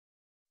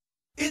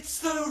It's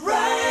the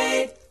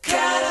right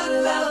kind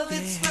of love,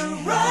 it's the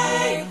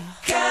right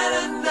kind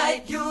of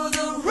night. You're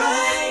the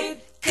right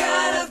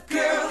kind of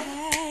girl.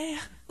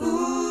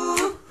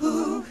 Ooh,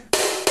 ooh.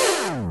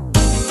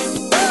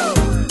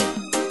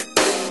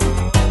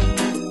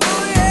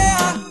 Oh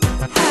yeah.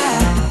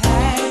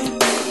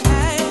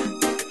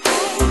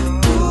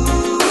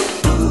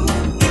 Ooh,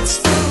 it's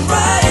the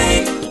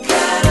right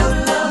kind of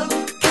love,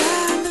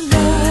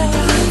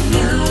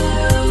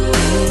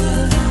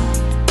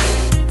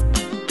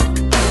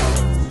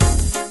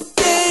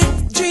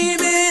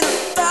 Daydreaming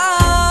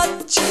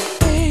about you,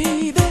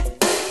 baby,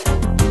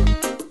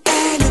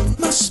 and it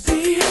must be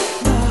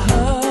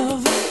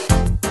love.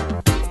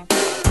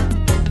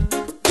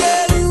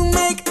 Girl, you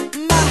make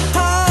my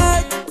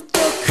heart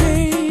go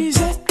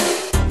crazy,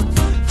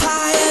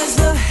 high as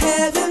the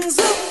heavens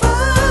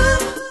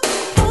above.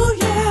 Oh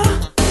yeah.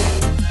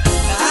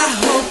 I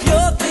hope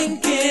you're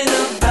thinking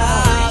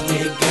about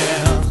me,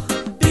 girl,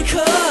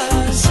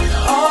 because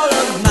all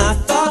of my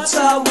thoughts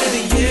are with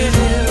you.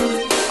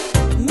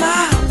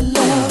 My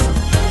love,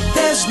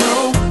 there's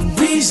no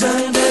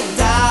reason to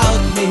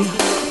doubt me.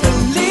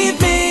 Believe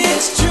me,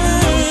 it's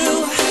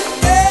true.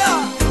 Yeah,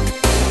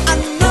 I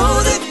know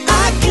that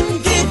I can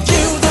give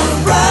you the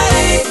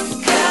right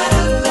kind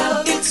of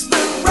love. It's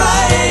the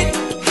right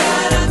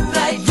kind of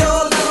night.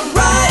 You're the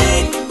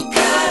right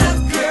kind of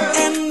girl,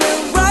 and the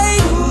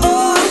right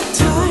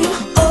time.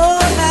 Oh,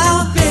 now,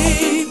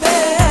 baby,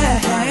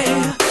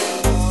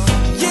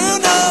 you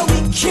know we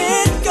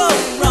can't go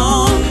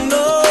wrong.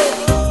 No.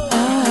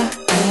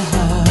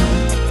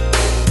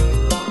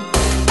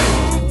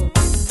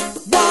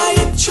 Why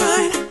you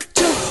trying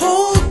to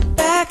hold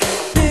back,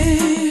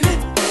 baby?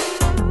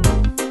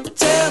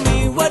 Tell me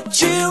what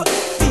you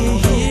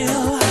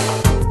feel.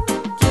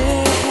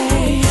 Yeah.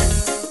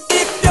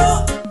 If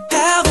you're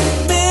having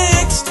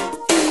mixed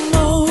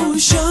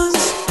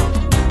emotions,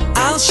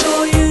 I'll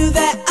show you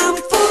that I'm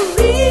for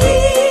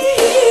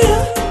real.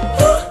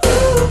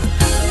 Ooh,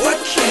 what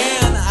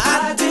can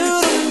I do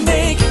to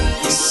make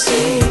you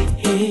see?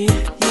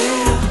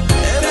 Yeah,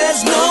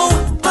 there's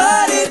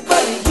nobody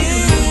but you.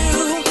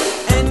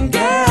 And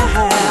girl,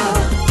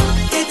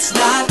 it's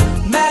not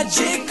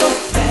magic or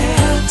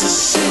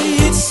fantasy,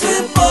 it's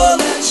simple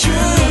and true.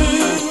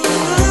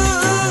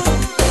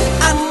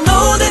 I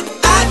know that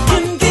I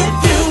can give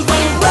you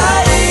the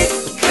right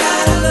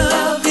kind of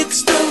love.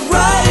 It's the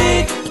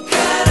right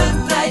kind of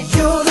night.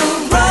 You're the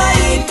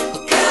right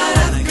kind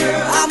of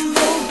girl. I'm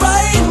the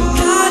right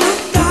kind of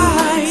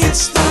guy.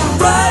 It's the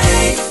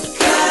right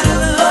kind of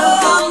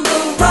love on the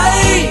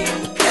right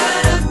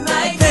kind of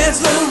night. There's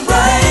the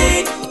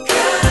right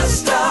kind of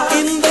star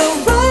in the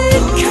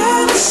right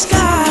kind of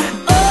sky.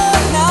 Oh,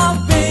 now,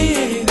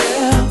 baby,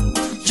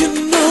 you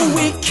know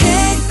we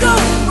can't go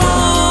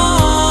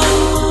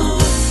wrong.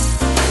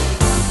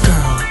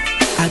 Girl,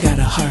 I got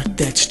a heart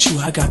that's true.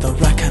 I got the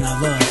right kind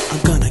of love.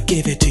 I'm gonna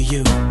give it to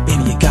you.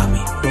 Baby, you got me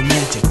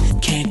romantic.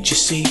 Can't you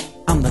see?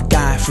 I'm the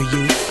guy for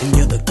you, and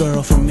you're the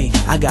girl for me.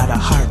 I got a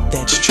heart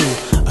that's true,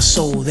 a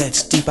soul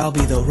that's deep. I'll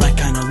be the right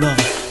kind of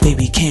lover.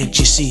 Baby, can't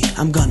you see?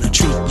 I'm gonna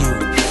treat you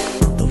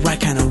the right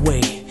kind of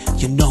way.